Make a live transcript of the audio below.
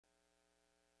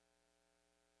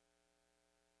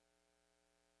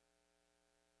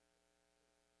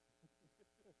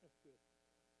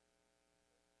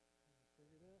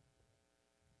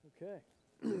Okay.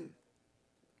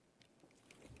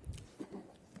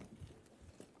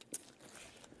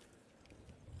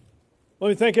 Let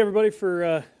me thank everybody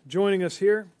for joining us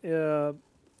here.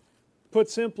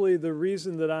 Put simply, the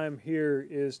reason that I'm here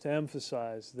is to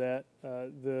emphasize that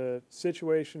the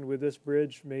situation with this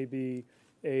bridge may be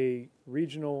a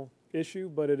regional issue,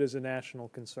 but it is a national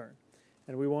concern.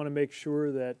 And we want to make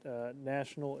sure that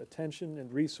national attention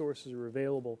and resources are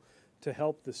available to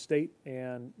help the state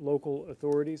and local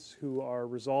authorities who are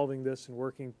resolving this and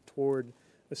working toward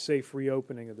a safe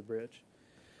reopening of the bridge.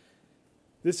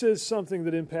 This is something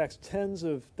that impacts tens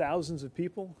of thousands of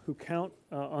people who count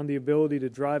on the ability to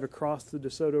drive across the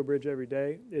DeSoto Bridge every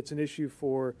day. It's an issue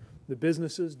for the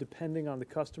businesses, depending on the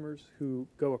customers who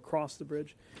go across the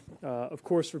bridge. Of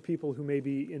course, for people who may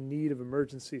be in need of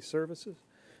emergency services,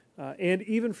 and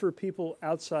even for people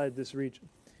outside this region.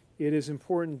 It is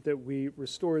important that we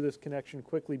restore this connection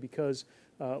quickly because,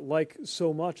 like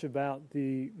so much about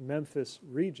the Memphis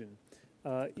region,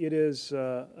 it is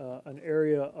an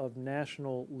area of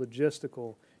national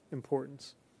logistical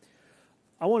importance.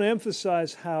 I want to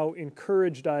emphasize how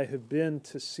encouraged I have been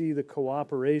to see the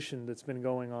cooperation that's been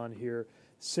going on here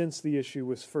since the issue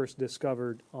was first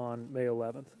discovered on May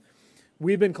 11th.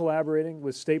 We've been collaborating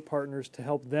with state partners to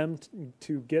help them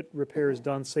to get repairs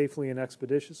done safely and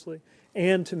expeditiously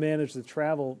and to manage the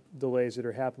travel delays that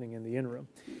are happening in the interim.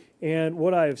 And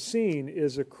what I have seen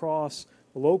is across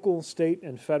local, state,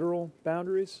 and federal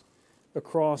boundaries,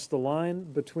 across the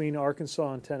line between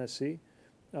Arkansas and Tennessee,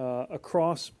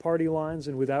 across party lines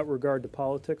and without regard to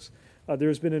politics,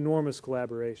 there's been enormous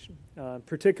collaboration. In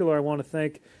particular, I want to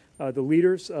thank the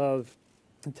leaders of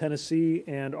Tennessee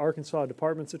and Arkansas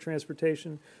Departments of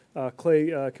Transportation,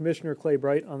 Commissioner Clay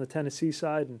Bright on the Tennessee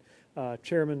side and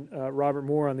Chairman Robert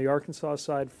Moore on the Arkansas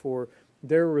side for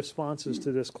their responses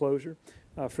to this closure,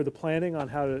 for the planning on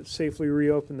how to safely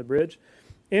reopen the bridge,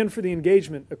 and for the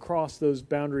engagement across those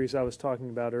boundaries I was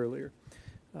talking about earlier.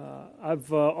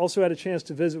 I've also had a chance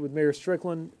to visit with Mayor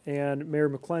Strickland and Mayor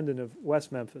McClendon of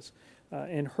West Memphis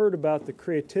and heard about the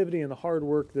creativity and the hard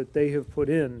work that they have put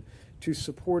in to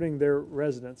supporting their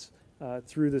residents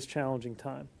through this challenging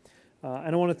time.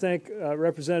 And I want to thank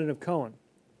Representative Cohen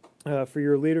for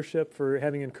your leadership, for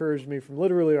having encouraged me from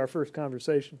literally our first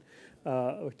conversation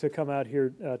to come out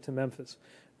here to Memphis.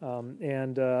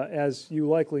 As you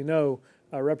likely know,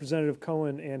 Representative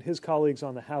Cohen and his colleagues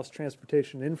on the House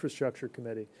Transportation Infrastructure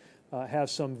Committee have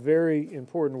some very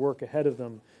important work ahead of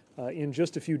them in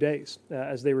just a few days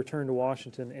as they return to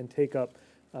Washington and take up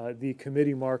the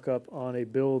committee markup on a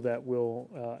bill that will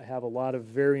have a lot of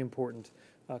very important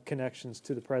connections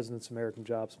to the President's American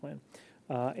Jobs Plan.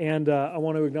 I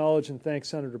want to acknowledge and thank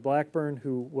Senator Blackburn,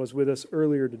 who was with us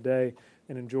earlier today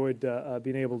and enjoyed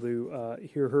being able to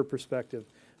hear her perspective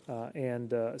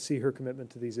and see her commitment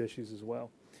to these issues as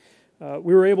well.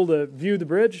 We were able to view the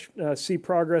bridge, see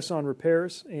progress on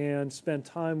repairs, and spend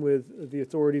time with the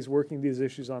authorities working these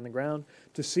issues on the ground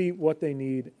to see what they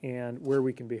need and where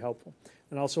we can be helpful.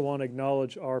 And I also want to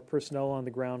acknowledge our personnel on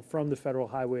the ground from the Federal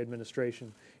Highway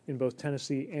Administration in both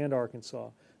Tennessee and Arkansas,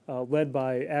 led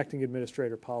by Acting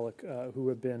Administrator Pollock, who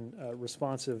have been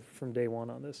responsive from day one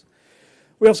on this.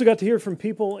 We also got to hear from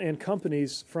people and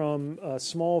companies from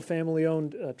small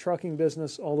family-owned trucking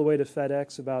business all the way to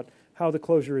FedEx about how the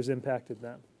closure has impacted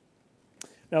them.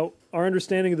 Now, our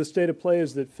understanding of the state of play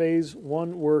is that Phase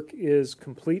 1 work is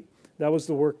complete. That was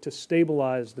the work to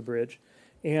stabilize the bridge.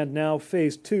 And now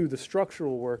Phase 2, the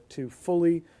structural work to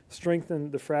fully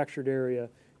strengthen the fractured area,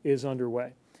 is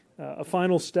underway. A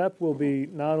final step will be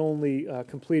not only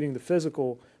completing the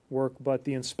physical work, but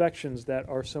the inspections that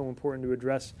are so important to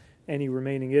address any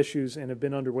remaining issues and have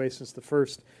been underway since the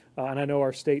first. And I know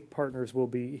our state partners will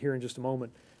be here in just a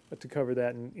moment to cover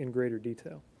that in greater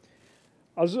detail.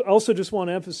 I also just want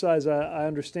to emphasize I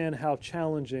understand how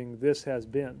challenging this has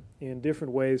been in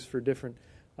different ways for different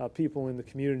people in the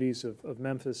communities of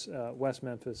Memphis, West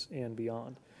Memphis, and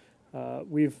beyond.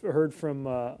 We've heard from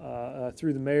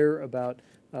through the mayor about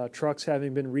trucks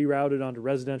having been rerouted onto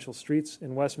residential streets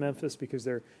in West Memphis because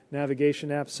their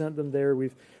navigation app sent them there.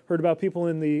 We've heard about people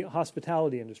in the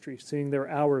hospitality industry seeing their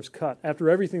hours cut after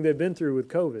everything they've been through with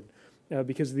COVID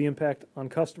because of the impact on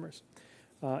customers.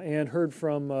 And heard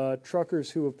from truckers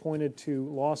who have pointed to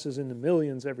losses in the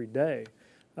millions every day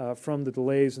from the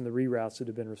delays and the reroutes that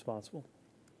have been responsible.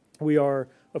 We are,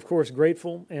 of course,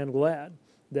 grateful and glad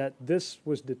that this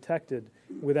was detected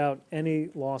without any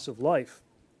loss of life,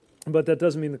 but that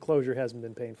doesn't mean the closure hasn't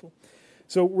been painful.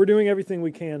 So we're doing everything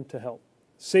we can to help.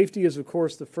 Safety is, of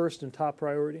course, the first and top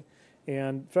priority,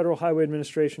 and Federal Highway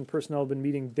Administration personnel have been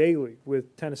meeting daily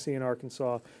with Tennessee and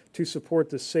Arkansas to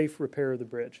support the safe repair of the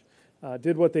bridge.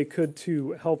 did what they could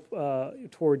to help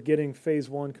toward getting Phase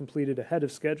 1 completed ahead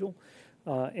of schedule,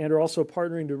 and are also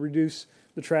partnering to reduce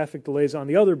the traffic delays on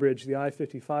the other bridge, the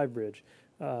I-55 bridge,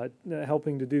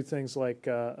 helping to do things like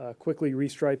quickly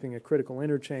restriping a critical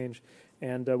interchange,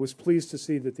 and was pleased to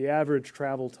see that the average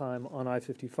travel time on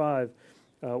I-55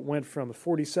 went from a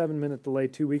 47-minute delay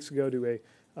 2 weeks ago to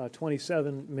a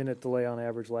 27-minute delay on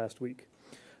average last week.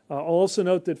 I'll also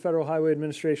note that Federal Highway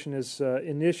Administration has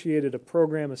initiated a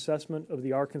program assessment of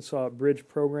the Arkansas Bridge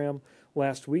program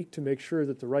last week to make sure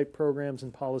that the right programs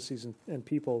and policies and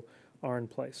people are in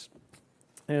place.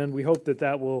 And we hope that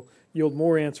that will yield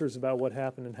more answers about what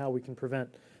happened and how we can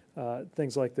prevent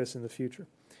things like this in the future.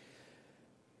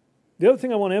 The other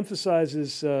thing I want to emphasize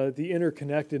is the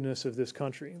interconnectedness of this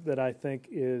country that I think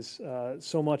is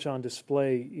so much on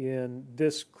display in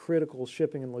this critical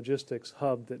shipping and logistics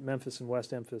hub that Memphis and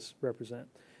West Memphis represent.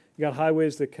 You got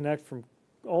highways that connect from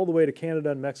all the way to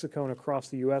Canada and Mexico and across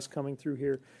the U.S. coming through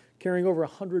here, carrying over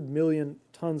 100 million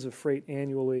tons of freight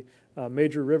annually,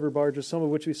 major river barges, some of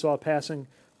which we saw passing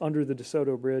under the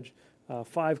DeSoto Bridge,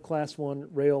 5 Class 1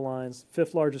 rail lines,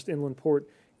 5th largest inland port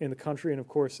in the country, and of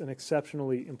course an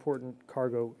exceptionally important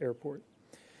cargo airport.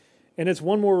 And it's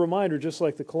one more reminder, just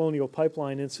like the Colonial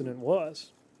Pipeline incident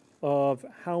was, of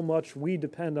how much we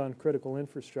depend on critical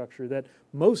infrastructure that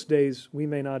most days we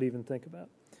may not even think about.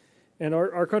 And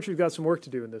our country's got some work to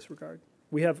do in this regard.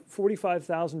 We have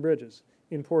 45,000 bridges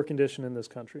in poor condition in this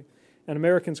country, and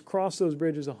Americans cross those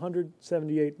bridges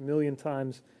 178 million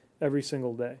times every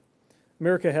single day.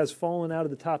 America has fallen out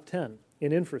of the top 10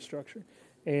 in infrastructure.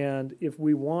 And if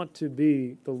we want to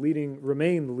be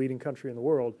remain the leading country in the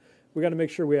world, we've got to make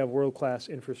sure we have world-class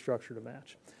infrastructure to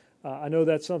match. I know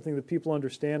that's something that people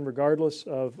understand regardless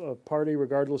of party,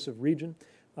 regardless of region,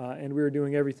 and we're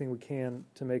doing everything we can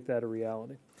to make that a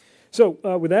reality. So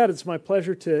with that, it's my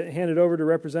pleasure to hand it over to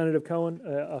Representative Cohen,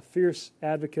 a fierce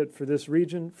advocate for this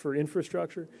region, for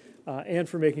infrastructure, and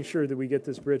for making sure that we get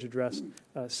this bridge addressed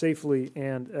safely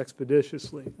and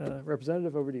expeditiously.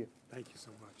 Representative, over to you. Thank you so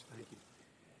much. Thank you.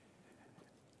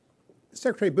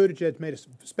 Secretary Buttigieg made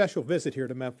a special visit here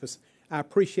to Memphis. I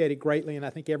appreciate it greatly, and I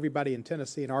think everybody in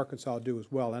Tennessee and Arkansas do as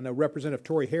well. I know Representative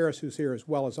Tory Harris, who's here, as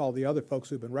well as all the other folks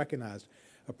who've been recognized,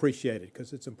 appreciate it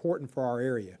because it's important for our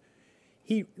area.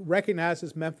 He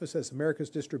recognizes Memphis as America's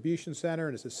distribution center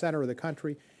and as the center of the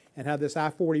country, and how this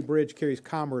I-40 bridge carries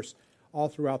commerce all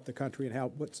throughout the country, and how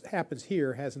what happens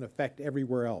here has an effect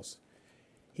everywhere else.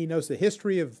 He knows the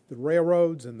history of the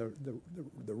railroads and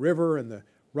the river and the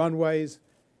runways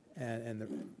and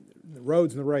the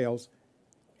roads and the rails,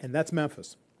 and that's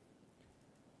Memphis.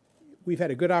 We've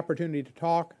had a good opportunity to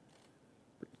talk.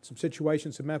 Some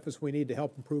situations in Memphis we need to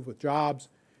help improve with jobs,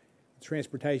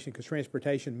 transportation, because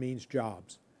transportation means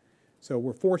jobs. So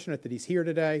we're fortunate that he's here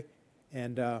today,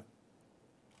 and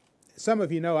some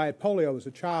of you know I had polio as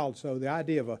a child, so the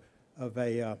idea of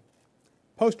a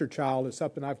poster child is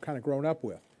something I've kind of grown up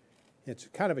with. It's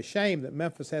kind of a shame that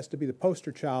Memphis has to be the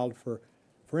poster child for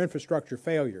infrastructure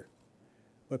failure.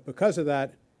 But because of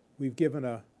that, we've given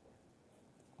a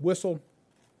whistle,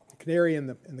 a canary in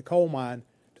the coal mine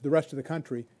to the rest of the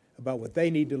country about what they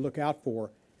need to look out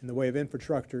for in the way of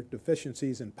infrastructure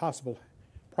deficiencies and possible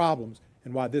problems,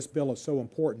 and why this bill is so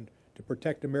important to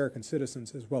protect American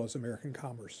citizens as well as American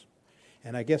commerce.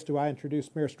 And I guess, do I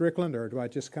introduce Mayor Strickland, or do I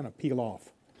just kind of peel off?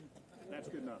 That's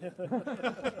good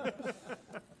enough.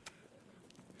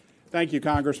 Thank you,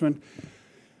 Congressman.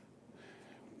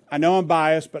 I know I'm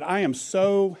biased, but I am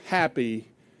so happy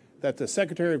that the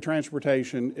Secretary of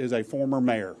Transportation is a former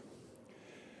mayor.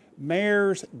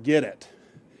 Mayors get it.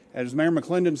 As Mayor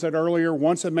McClendon said earlier,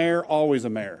 once a mayor, always a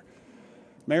mayor.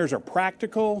 Mayors are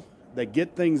practical, they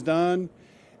get things done,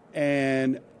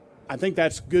 and I think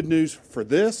that's good news for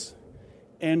this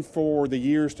and for the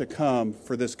years to come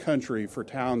for this country, for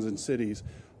towns and cities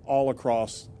all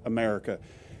across America.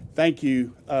 Thank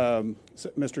you,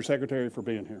 Mr. Secretary, for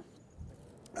being here.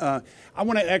 I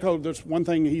want to echo this one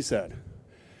thing he said.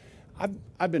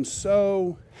 I've been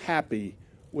so happy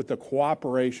with the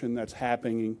cooperation that's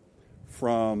happening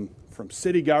from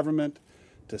city government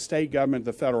to state government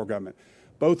to federal government.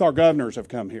 Both our governors have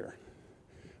come here.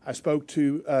 I spoke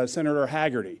to Senator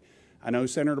Haggerty. I know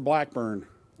Senator Blackburn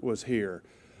was here.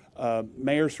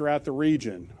 Mayors throughout the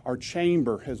region. Our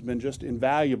chamber has been just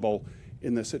invaluable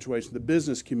in this situation. The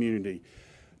business community,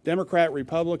 Democrat,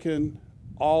 Republican,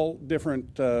 all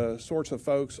different sorts of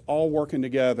folks, all working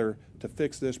together to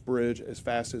fix this bridge as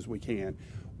fast as we can.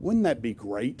 Wouldn't that be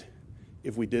great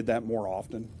if we did that more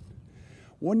often?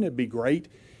 Wouldn't it be great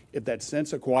if that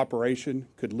sense of cooperation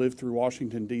could live through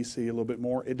Washington, D.C. a little bit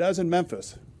more? It does in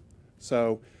Memphis.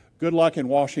 So good luck in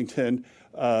Washington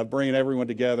bringing everyone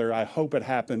together. I hope it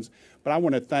happens. But I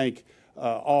want to thank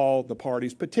all the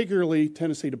parties, particularly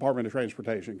Tennessee Department of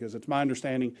Transportation, because it's my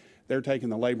understanding they're taking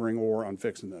the laboring oar on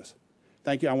fixing this.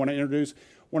 Thank you. I want to introduce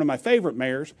one of my favorite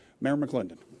mayors, Mayor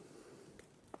McClendon.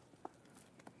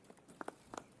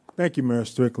 Thank you, Mayor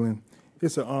Strickland.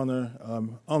 It's an honor,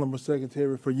 Honorable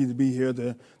Secretary, for you to be here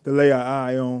to lay our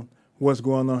eye on what's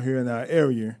going on here in our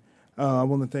area. I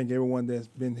want to thank everyone that's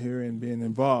been here and been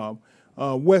involved.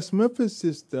 West Memphis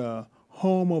is the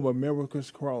home of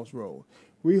America's Crossroad.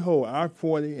 We hold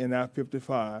I-40 and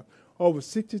I-55. Over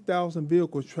 60,000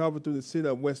 vehicles travel through the city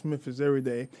of West Memphis every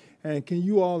day. And can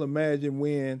you all imagine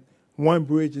when one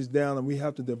bridge is down and we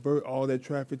have to divert all that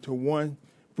traffic to one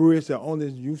bridge that only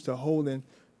is used to holding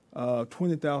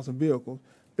 20,000 vehicles?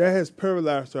 That has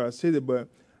paralyzed our city, but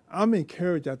I'm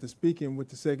encouraged after speaking with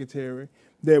the Secretary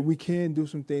that we can do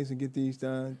some things and get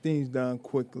things done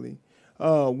quickly.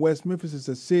 West Memphis is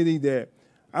a city that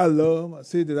I love, a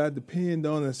city that I depend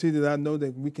on, a city that I know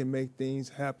that we can make things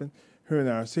happen here in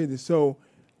our city. So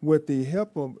with the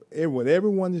help of what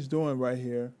everyone is doing right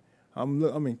here,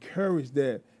 I'm encouraged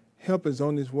that help is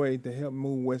on its way to help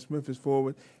move West Memphis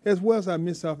forward, as well as our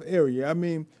Mid-South area. I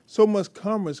mean, so much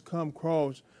commerce come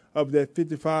across of that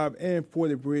 55 and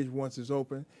 40 bridge once it's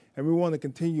open, and we want to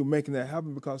continue making that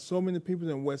happen because so many people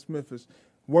in West Memphis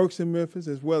works in Memphis,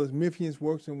 as well as Memphians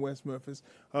works in West Memphis.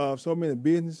 So many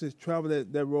businesses travel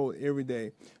that road every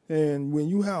day. And when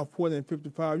you have 40 and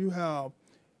 55, you have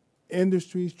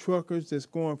industries, truckers that's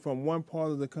going from one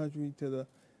part of the country to the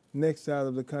next side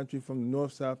of the country, from the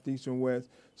north, south, east, and west.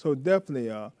 So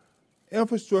definitely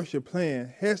infrastructure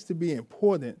plan has to be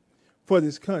important for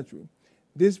this country.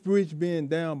 This bridge being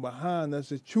down behind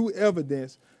us is true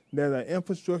evidence that an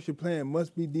infrastructure plan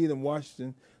must be did in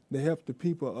Washington to help the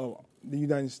people of the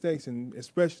United States, and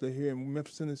especially here in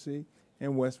Memphis, Tennessee,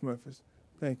 and West Memphis.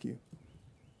 Thank you.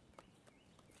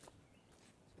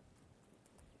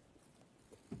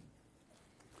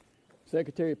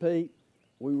 Secretary Pete,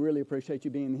 we really appreciate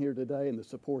you being here today and the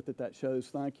support that shows.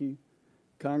 Thank you.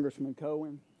 Congressman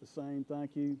Cohen, the same.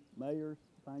 Thank you. Mayor,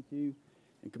 thank you.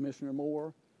 And Commissioner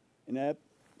Moore. And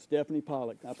Stephanie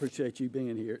Pollock, I appreciate you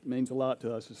being here. It means a lot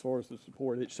to us as far as the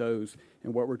support it shows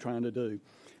and what we're trying to do.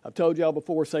 I've told y'all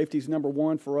before, safety is number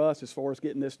one for us as far as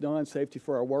getting this done. Safety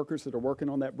for our workers that are working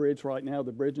on that bridge right now,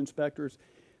 the bridge inspectors.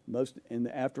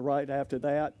 Right after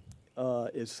that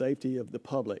is safety of the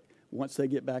public. Once they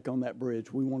get back on that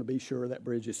bridge, we want to be sure that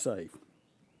bridge is safe.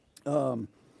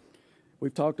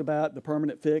 We've talked about the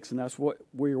permanent fix, and that's what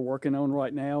we're working on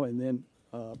right now. And then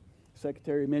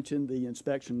Secretary mentioned the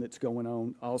inspection that's going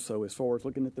on also as far as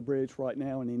looking at the bridge right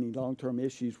now and any long-term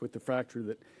issues with the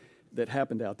fracture that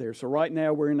happened out there. So right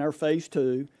now we're in our phase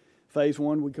 2. Phase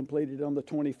 1 we completed on the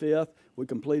 25th. We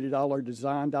completed all our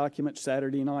design documents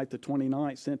Saturday night, the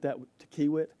 29th, sent that to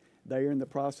Kiewit. They are in the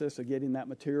process of getting that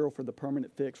material for the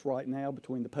permanent fix right now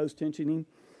between the post-tensioning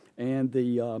and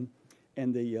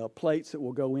the plates that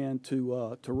will go in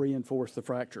to reinforce the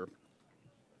fracture.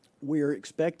 We are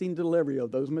expecting delivery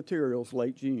of those materials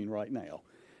late June right now.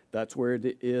 That's where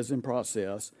it is in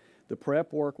process. The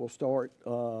prep work will start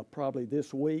probably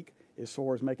this week as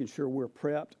far as making sure we're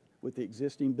prepped with the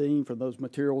existing beam for those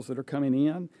materials that are coming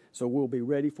in. So we'll be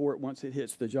ready for it once it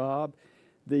hits the job.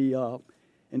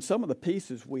 And some of the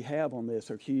pieces we have on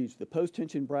this are huge. The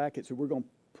post-tension brackets that we're going to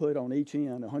put on each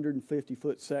end,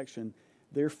 150-foot section,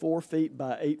 they're 4 feet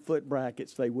by 8-foot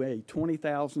brackets. They weigh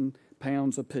 20,000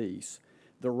 pounds apiece.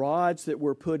 The rods that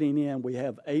we're putting in, we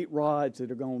have 8 rods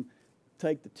that are going to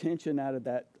take the tension out of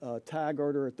that tie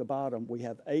girder at the bottom. We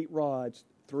have 8 rods,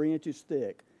 3 inches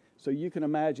thick. So you can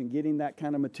imagine getting that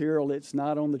kind of material. It's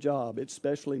not on the job. It's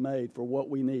specially made for what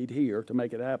we need here to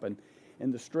make it happen.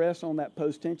 And the stress on that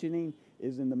post-tensioning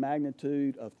is in the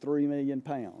magnitude of 3 million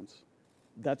pounds.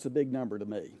 That's a big number to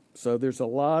me. So there's a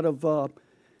lot of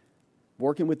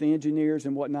working with the engineers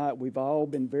and whatnot. We've all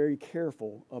been very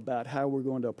careful about how we're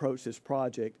going to approach this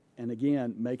project, and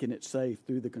again, making it safe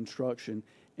through the construction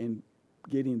and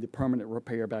getting the permanent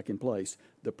repair back in place.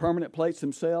 The permanent plates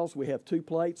themselves, we have 2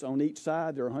 plates on each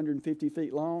side. They're 150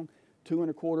 feet long, 2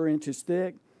 1/4 inches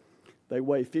thick. They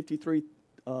weigh 53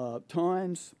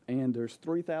 tons, and there's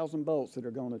 3,000 bolts that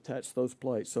are going to attach those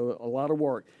plates. So a lot of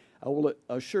work. I will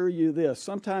assure you this.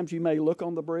 Sometimes you may look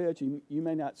on the bridge, you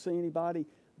may not see anybody,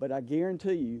 but I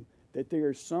guarantee you that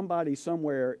there's somebody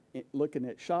somewhere looking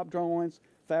at shop drawings,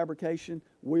 fabrication.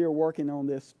 We are working on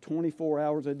this 24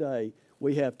 hours a day.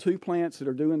 We have 2 plants that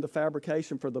are doing the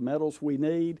fabrication for the metals we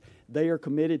need. They are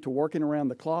committed to working around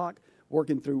the clock.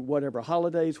 working through whatever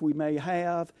holidays we may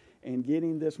have and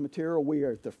getting this material. We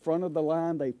are at the front of the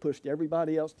line. They've pushed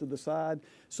everybody else to the side.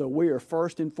 So we are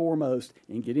first and foremost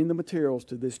in getting the materials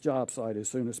to this job site as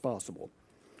soon as possible.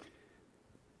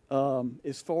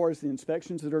 As far as the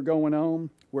inspections that are going on,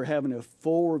 we're having a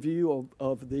full review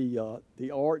of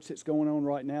the arch that's going on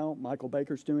right now. Michael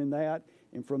Baker's doing that.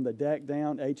 And from the deck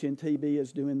down, HNTB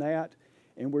is doing that.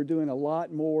 And we're doing a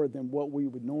lot more than what we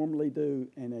would normally do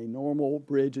in a normal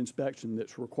bridge inspection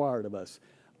that's required of us.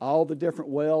 All the different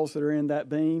wells that are in that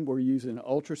beam, we're using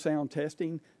ultrasound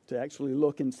testing to actually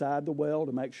look inside the well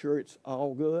to make sure it's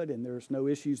all good and there's no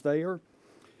issues there.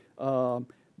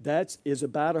 That is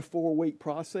about a 4-week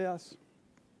process.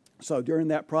 So during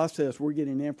that process, we're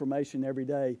getting information every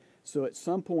day. So at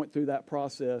some point through that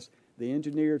process, the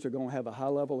engineers are going to have a high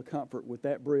level of comfort with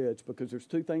that bridge, because there's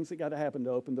 2 things that got to happen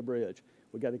to open the bridge.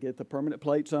 We got to get the permanent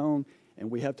plates on, and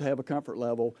we have to have a comfort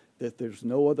level that there's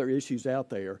no other issues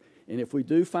out there. And if we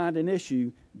do find an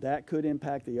issue, that could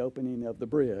impact the opening of the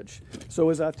bridge. So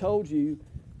as I told you,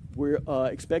 we're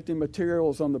expecting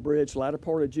materials on the bridge latter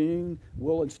part of June.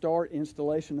 We'll start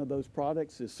installation of those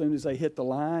products as soon as they hit the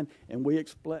line, and we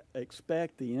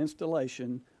expect the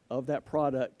installation of that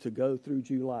product to go through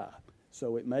July.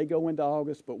 So it may go into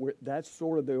August, but that's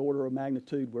sort of the order of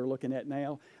magnitude we're looking at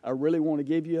now. I really want to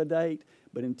give you a date,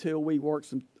 but until we work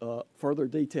some further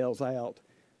details out,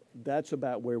 that's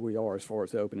about where we are as far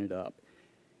as opening it up.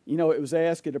 You know, it was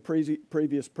asked at a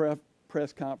previous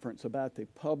press conference about the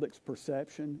public's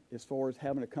perception as far as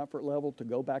having a comfort level to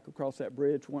go back across that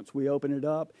bridge once we open it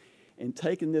up. And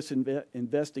taking this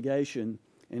investigation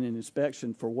and an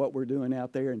inspection for what we're doing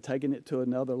out there and taking it to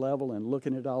another level and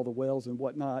looking at all the wells and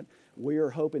whatnot, we are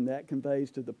hoping that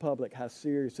conveys to the public how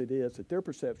serious it is, that their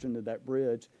perception of that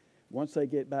bridge, once they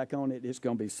get back on it, it's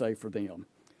going to be safe for them.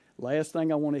 Last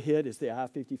thing I want to hit is the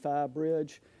I-55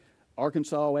 bridge.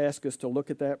 Arkansas asked us to look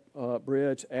at that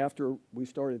bridge after we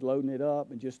started loading it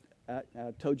up, and just, I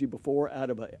told you before, out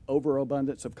of an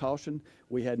overabundance of caution,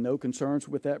 we had no concerns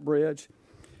with that bridge.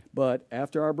 But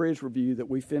after our bridge review that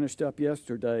we finished up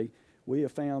yesterday, we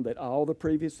have found that all the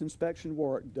previous inspection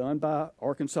work done by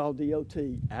Arkansas DOT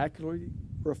accurately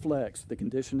reflects the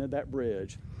condition of that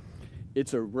bridge.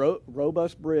 It's a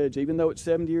robust bridge. Even though it's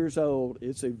 70 years old,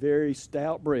 it's a very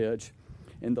stout bridge.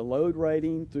 And the load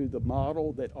rating through the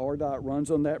model that RDOT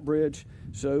runs on that bridge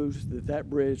shows that that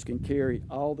bridge can carry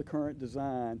all the current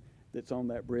design that's on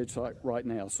that bridge right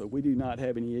now. So we do not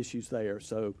have any issues there.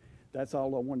 So that's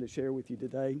all I wanted to share with you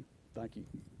today. Thank you.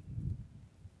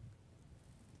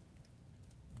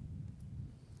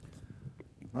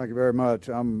 Thank you very much.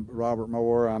 I'm Robert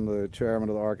Moore. I'm the chairman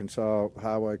of the Arkansas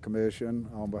Highway Commission.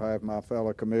 On behalf of my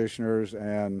fellow commissioners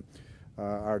and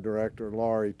our director,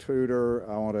 Laurie Tudor,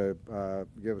 I want to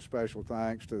give a special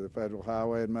thanks to the Federal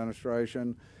Highway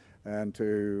Administration and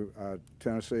to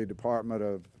Tennessee Department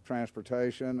of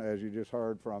Transportation. As you just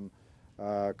heard from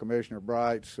Commissioner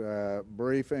Bright's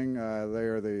briefing, they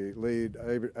are the lead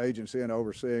agency in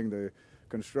overseeing the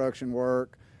construction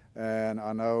work. And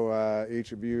I know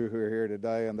each of you who are here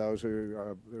today and those who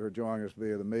are joining us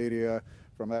via the media,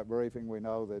 from that briefing we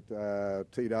know that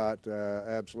TDOT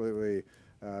absolutely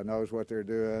knows what they're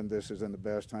doing. This is in the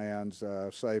best hands,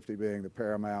 safety being the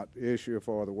paramount issue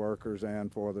for the workers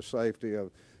and for the safety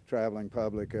of traveling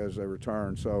public as they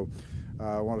return. So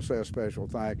I want to say a special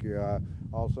thank you.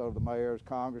 Also the mayors,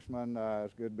 congressmen,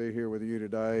 it's good to be here with you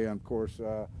today. And of course,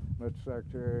 Mr.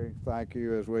 Secretary, thank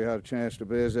you as we had a chance to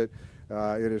visit.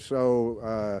 It is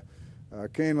so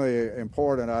keenly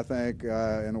important, I think,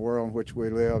 in the world in which we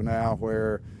live now,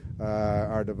 where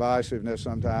our divisiveness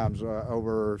sometimes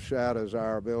overshadows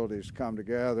our abilities to come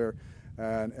together.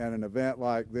 And an event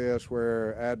like this,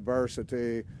 where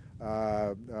adversity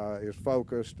is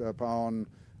focused upon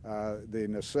the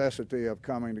necessity of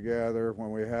coming together,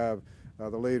 when we have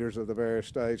the leaders of the various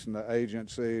states and the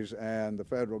agencies and the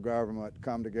federal government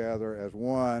come together as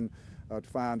one to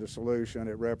find a solution.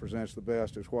 It represents the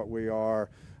best as what we are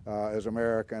as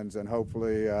Americans, and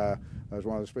hopefully, as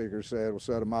one of the speakers said, will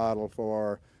set a model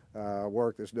for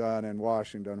work that's done in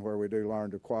Washington, where we do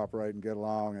learn to cooperate and get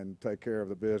along and take care of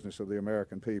the business of the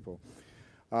American people.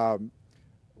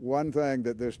 One thing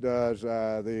that this does,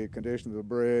 the condition of the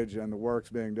bridge and the works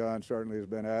being done certainly has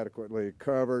been adequately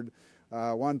covered.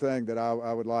 One thing that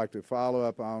I would like to follow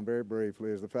up on very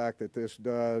briefly is the fact that this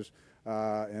does,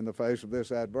 in the face of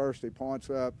this adversity, points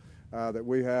up that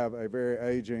we have a very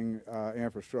aging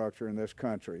infrastructure in this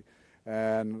country.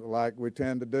 And like we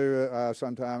tend to do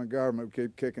sometime in government, we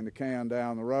keep kicking the can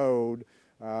down the road.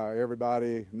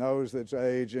 Everybody knows that it's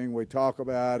aging. We talk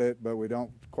about it, but we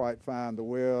don't quite find the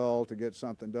will to get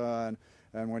something done.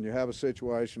 And when you have a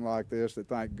situation like this that,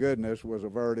 thank goodness, was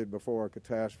averted before a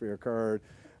catastrophe occurred,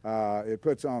 it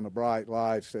puts on the bright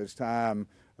lights that it's time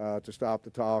to stop the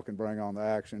talk and bring on the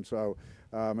action. So,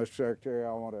 Mr. Secretary,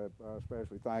 I want to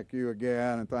especially thank you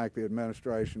again and thank the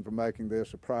administration for making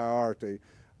this a priority,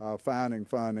 finding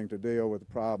funding to deal with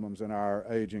the problems in our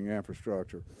aging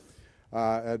infrastructure.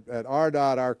 At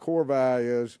RDOT, our core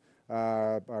values,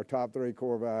 our top 3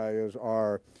 core values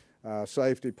are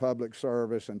safety, public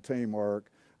service, and teamwork.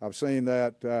 I've seen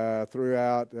that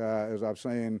throughout as I've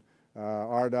seen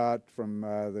RDOT from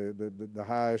the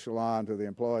high echelon to the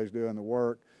employees doing the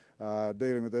work,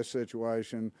 dealing with this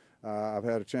situation. I've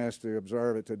had a chance to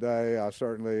observe it today. I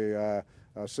certainly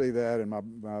see that in my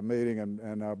meeting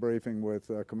and briefing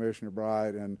with Commissioner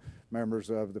Bright and members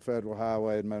of the Federal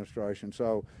Highway Administration.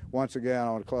 So once again, I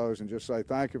want to close and just say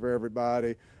thank you for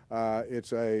everybody.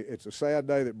 It's a sad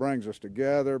day that brings us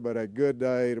together, but a good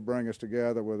day to bring us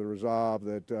together with a resolve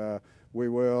that we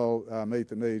will meet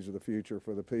the needs of the future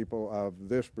for the people of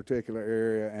this particular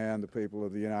area and the people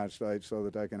of the United States so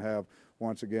that they can have,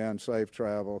 once again, safe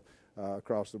travel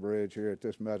across the bridge here at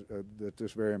this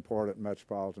very important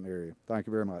metropolitan area. Thank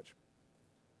you very much.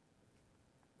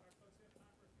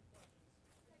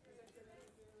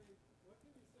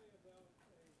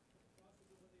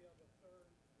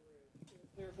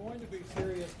 Is there going to be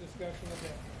serious discussion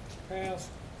about past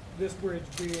this bridge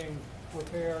being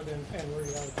repaired and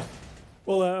reopened?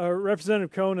 Well,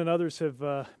 Representative Cohen and others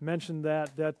have mentioned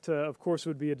that. That, of course,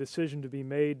 would be a decision to be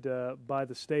made by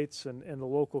the states and the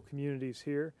local communities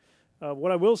here.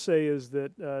 What I will say is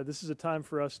that this is a time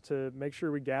for us to make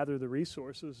sure we gather the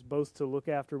resources, both to look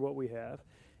after what we have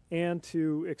and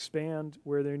to expand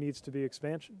where there needs to be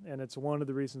expansion. And it's one of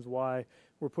the reasons why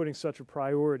we're putting such a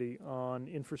priority on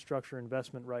infrastructure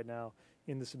investment right now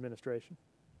in this administration.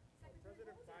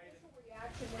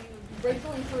 When you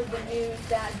originally heard the news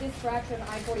that this fraction of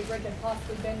I-40 bridge had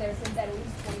possibly been there since at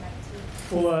least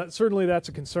 2019? Well, certainly that's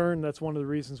a concern. That's one of the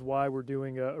reasons why we're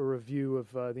doing a review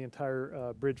of the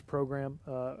entire bridge program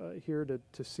here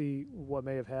to see what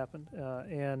may have happened.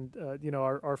 You know,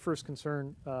 our first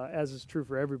concern, as is true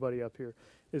for everybody up here,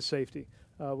 is safety.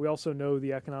 We also know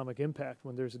the economic impact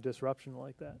when there's a disruption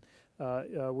like that.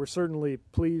 We're certainly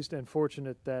pleased and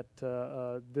fortunate that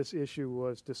this issue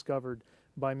was discovered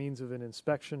by means of an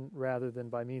inspection rather than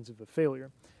by means of a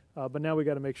failure. But now we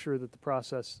got to make sure that the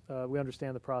process, we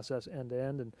understand the process end to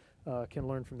end and can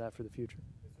learn from that for the future.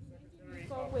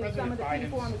 President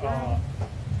Biden's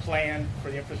plan for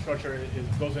the infrastructure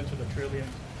goes into the trillions,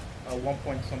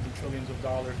 1-point-something trillions of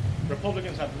dollars.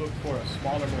 Republicans have looked for a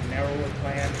smaller, more narrower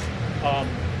plan.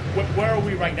 Where are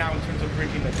we right now in terms of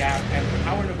bridging the gap, and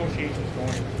how are negotiations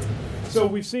going? So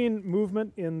we've seen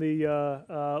movement in the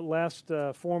last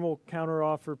formal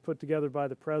counteroffer put together by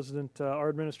the president. Our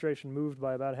administration moved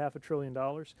by about $500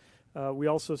 billion. We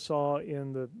also saw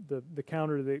in the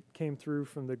counter that came through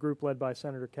from the group led by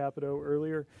Senator Capito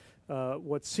earlier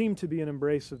what seemed to be an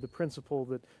embrace of the principle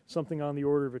that something on the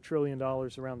order of $1 trillion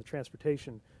around the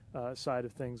transportation side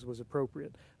of things was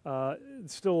appropriate.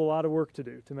 Still a lot of work to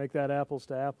do to make that apples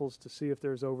to apples, to see if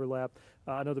there's overlap.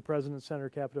 I know the President and Senator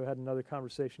Capito had another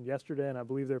conversation yesterday, and I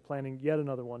believe they're planning yet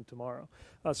another one tomorrow.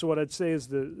 So what I'd say is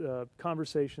the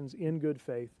conversations in good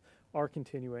faith are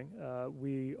continuing.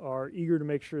 We are eager to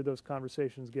make sure those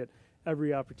conversations get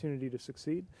every opportunity to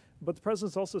succeed. But the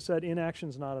President's also said inaction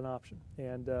is not an option,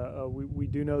 and we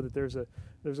do know that there's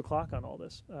a clock on all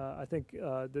this. I think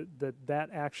that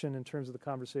action in terms of the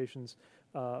conversations,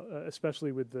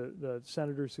 especially with the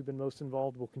senators who've been most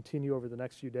involved, will continue over the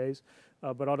next few days.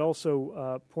 But I'd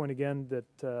also point again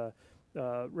that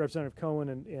Representative Cohen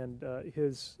and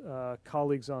his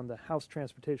colleagues on the House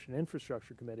Transportation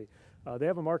Infrastructure Committee, they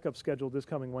have a markup scheduled this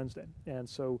coming Wednesday. And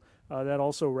so that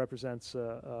also represents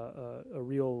a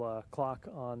real clock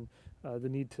on the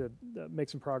need to make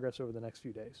some progress over the next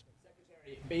few days.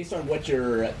 Secretary, based on what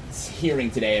you're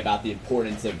hearing today about the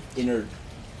importance of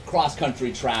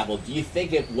cross-country travel, do you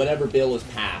think if whatever bill is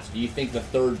passed, do you think the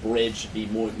third bridge should be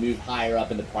moved higher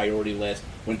up in the priority list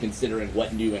when considering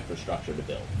what new infrastructure to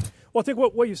build? Well, I think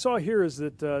what you saw here is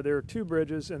that there are two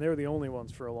bridges, and they're the only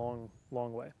ones for a long,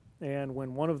 long way. And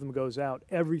when one of them goes out,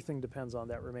 everything depends on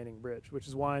that remaining bridge, which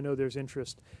is why I know there's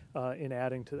interest in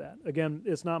adding to that. Again,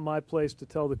 it's not my place to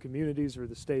tell the communities or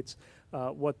the states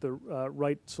what the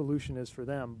right solution is for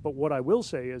them. But what I will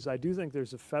say is I do think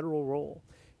there's a federal role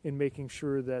in making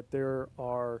sure that there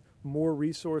are more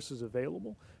resources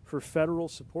available for federal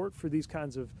support for these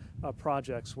kinds of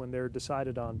projects when they're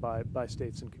decided on by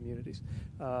states and communities.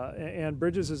 And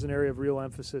bridges is an area of real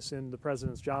emphasis in the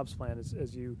President's jobs plan,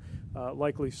 as you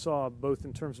likely saw, both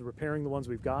in terms of repairing the ones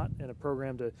we've got and a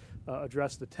program to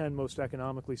address the 10 most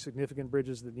economically significant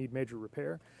bridges that need major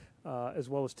repair, as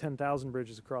well as 10,000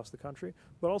 bridges across the country,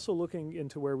 but also looking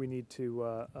into where we need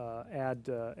to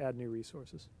add new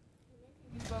resources.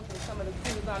 You spoke with some of the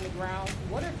crews on the ground.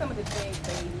 What are some of the things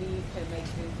they need to make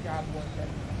this job work better?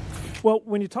 Well,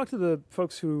 when you talk to the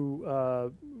folks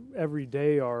who every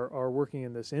day are working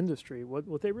in this industry,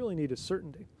 what they really need is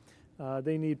certainty.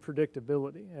 They need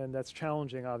predictability, and that's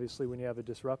challenging, obviously, when you have a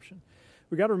disruption.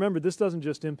 We got to remember this doesn't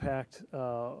just impact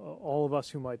all of us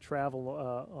who might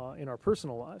travel in our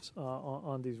personal lives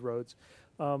on these roads,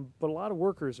 but a lot of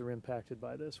workers are impacted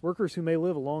by this. Workers who may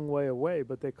live a long way away,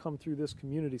 but they come through this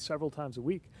community several times a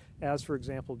week, as, for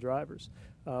example, drivers.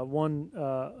 One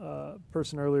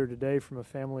person earlier today from a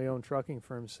family-owned trucking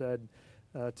firm said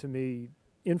to me,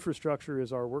 infrastructure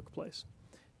is our workplace.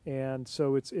 And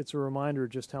so it's a reminder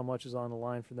just how much is on the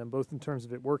line for them, both in terms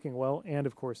of it working well and,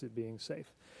 of course, it being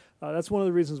safe. That's one of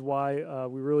the reasons why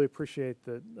we really appreciate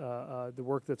the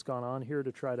work that's gone on here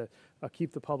to try to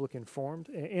keep the public informed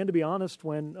and to be honest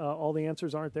when all the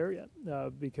answers aren't there yet,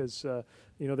 because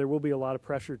there will be a lot of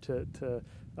pressure to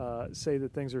say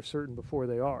that things are certain before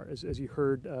they are. As you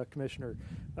heard Commissioner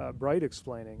Bright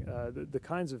explaining, the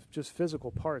kinds of just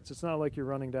physical parts, it's not like you're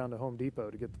running down to Home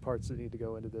Depot to get the parts that need to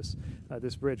go into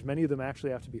this bridge. Many of them actually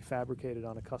have to be fabricated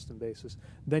on a custom basis.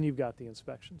 Then you've got the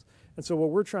inspections. And so what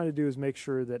we're trying to do is make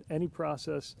sure that any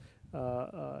process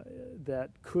that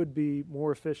could be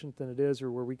more efficient than it is, or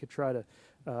where we could try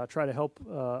to help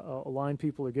align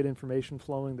people or get information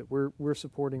flowing, that we're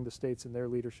supporting the states and their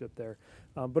leadership there.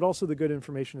 But also the good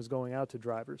information is going out to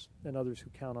drivers and others who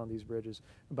count on these bridges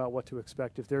about what to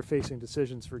expect if they're facing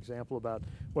decisions, for example, about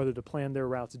whether to plan their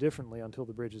routes differently until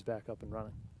the bridge is back up and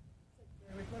running.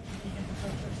 With the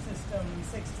infrastructure system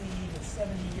 60 to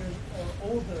 70 years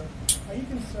or older, are you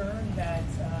concerned that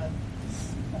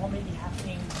this all may be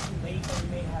happening too late, or we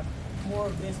may have more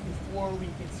of this before we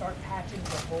could start patching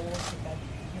the holes with that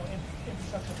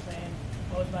infrastructure plan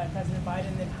proposed by President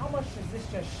Biden? And how much does this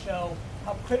just show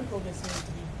how critical this is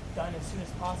to be done as soon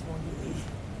as possible and get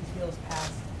these bills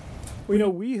passed?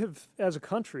 Well, we have, as a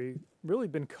country, really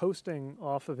been coasting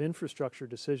off of infrastructure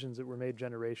decisions that were made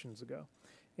generations ago.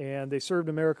 And they served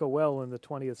America well in the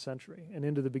 20th century and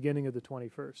into the beginning of the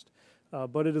 21st.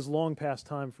 But it is long past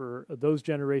time for those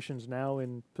generations now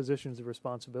in positions of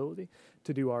responsibility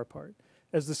to do our part.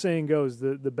 As the saying goes,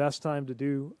 the best time to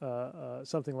do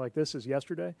something like this is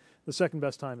yesterday. The second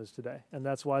best time is today. And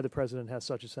that's why the President has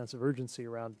such a sense of urgency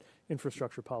around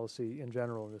infrastructure policy in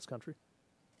general in this country.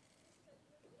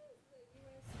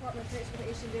 Department of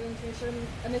Transportation doing to ensure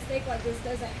a mistake like this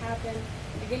doesn't happen,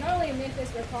 again, not only in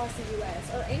Memphis but across the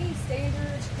U.S.? Are any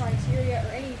standards, criteria, or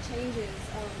any changes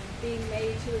being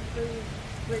made to improve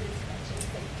bridge inspection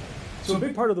safety? So a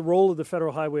big part of the role of the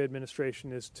Federal Highway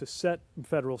Administration is to set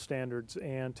federal standards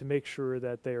and to make sure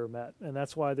that they are met. And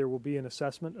that's why there will be an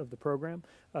assessment of the program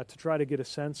to try to get a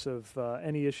sense of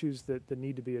any issues that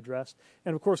need to be addressed.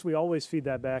 And of course, we always feed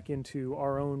that back into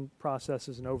our own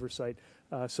processes and oversight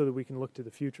so that we can look to the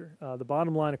future. The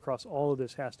bottom line across all of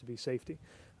this has to be safety.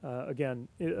 Again,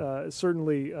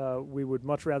 certainly we would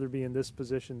much rather be in this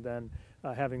position than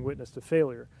having witnessed a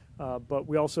failure. But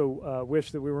we also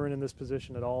wish that we weren't in this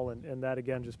position at all, and that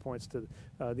again just points to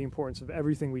the importance of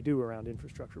everything we do around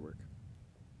infrastructure work.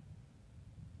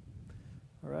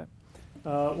 All right.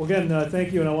 Well, again,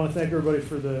 thank you, and I want to thank everybody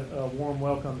for the warm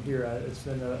welcome here. It's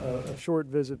been a short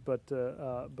visit, but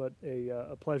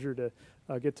a pleasure to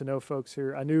get to know folks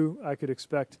here. I knew I could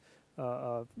expect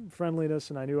friendliness,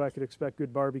 and I knew I could expect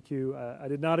good barbecue. I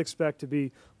did not expect to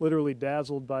be literally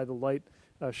dazzled by the light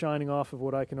shining off of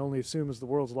what I can only assume is the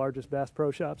world's largest Bass Pro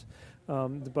Shops.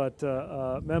 But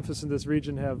Memphis and this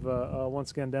region have once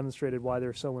again demonstrated why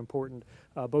they're so important,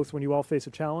 both when you all face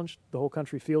a challenge, the whole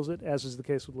country feels it, as is the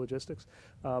case with logistics,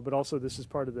 but also this is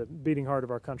part of the beating heart of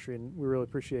our country, and we really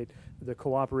appreciate the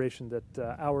cooperation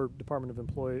that our Department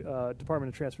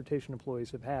of Transportation employees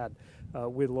have had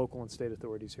with local and state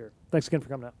authorities here. Thanks again for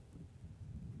coming out.